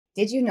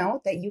Did you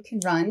know that you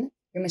can run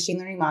your machine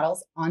learning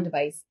models on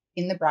device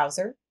in the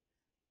browser?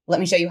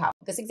 Let me show you how.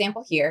 This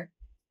example here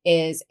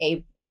is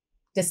a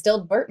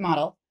distilled BERT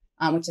model,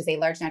 which is a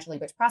large natural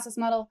language process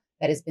model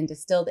that has been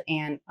distilled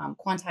and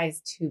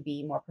quantized to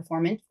be more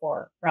performant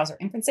for browser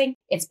inferencing.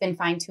 It's been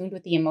fine-tuned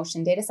with the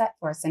emotion dataset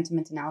for a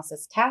sentiment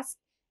analysis task.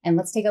 And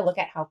let's take a look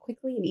at how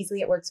quickly and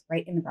easily it works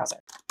right in the browser.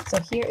 So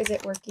here is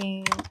it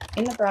working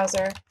in the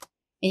browser,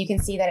 and you can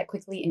see that it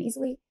quickly and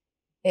easily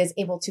is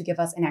able to give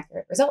us an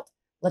accurate result.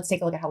 Let's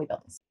take a look at how we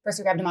built this. First,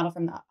 we grabbed a model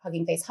from the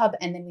Hugging Face Hub,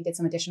 and then we did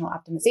some additional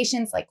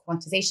optimizations like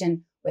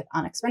quantization with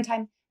Onyx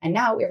Runtime. And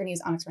now we're going to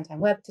use Onyx Runtime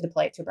Web to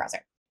deploy it to a browser.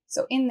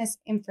 So in this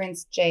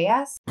Inference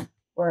JS,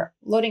 we're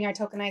loading our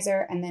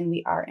tokenizer, and then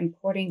we are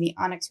importing the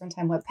Onyx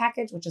Runtime Web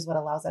package, which is what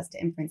allows us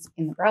to inference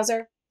in the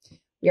browser.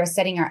 We are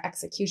setting our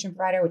execution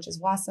provider, which is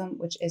WASM,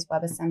 which is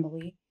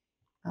WebAssembly.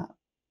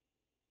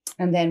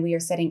 And then we are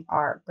setting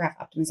our graph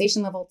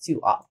optimization level to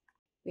all.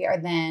 We are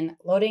then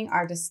loading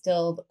our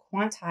distilled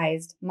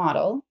quantized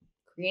model,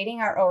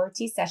 creating our ORT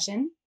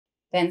session,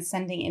 then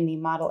sending in the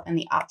model and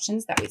the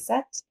options that we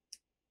set.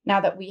 Now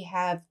that we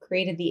have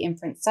created the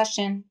inference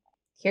session,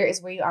 here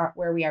is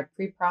where we are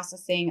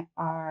pre-processing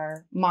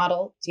our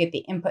model to get the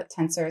input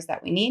tensors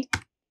that we need.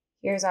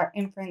 Here's our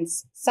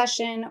inference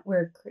session.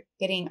 We're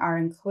getting our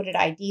encoded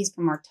IDs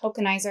from our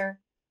tokenizer.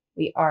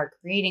 We are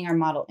creating our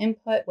model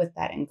input with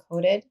that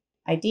encoded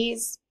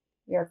IDs.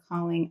 We are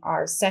calling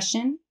our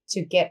session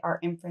to get our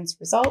inference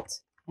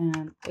result.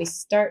 And we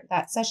start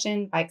that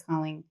session by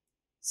calling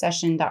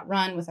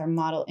session.run with our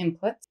model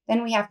input.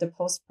 Then we have to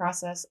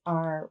post-process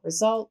our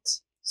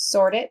result,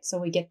 sort it so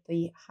we get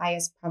the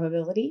highest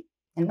probability,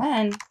 and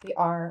then we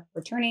are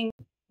returning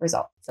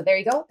result. So there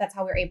you go. That's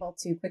how we're able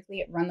to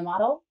quickly run the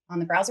model on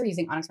the browser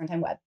using Onyx Runtime Web.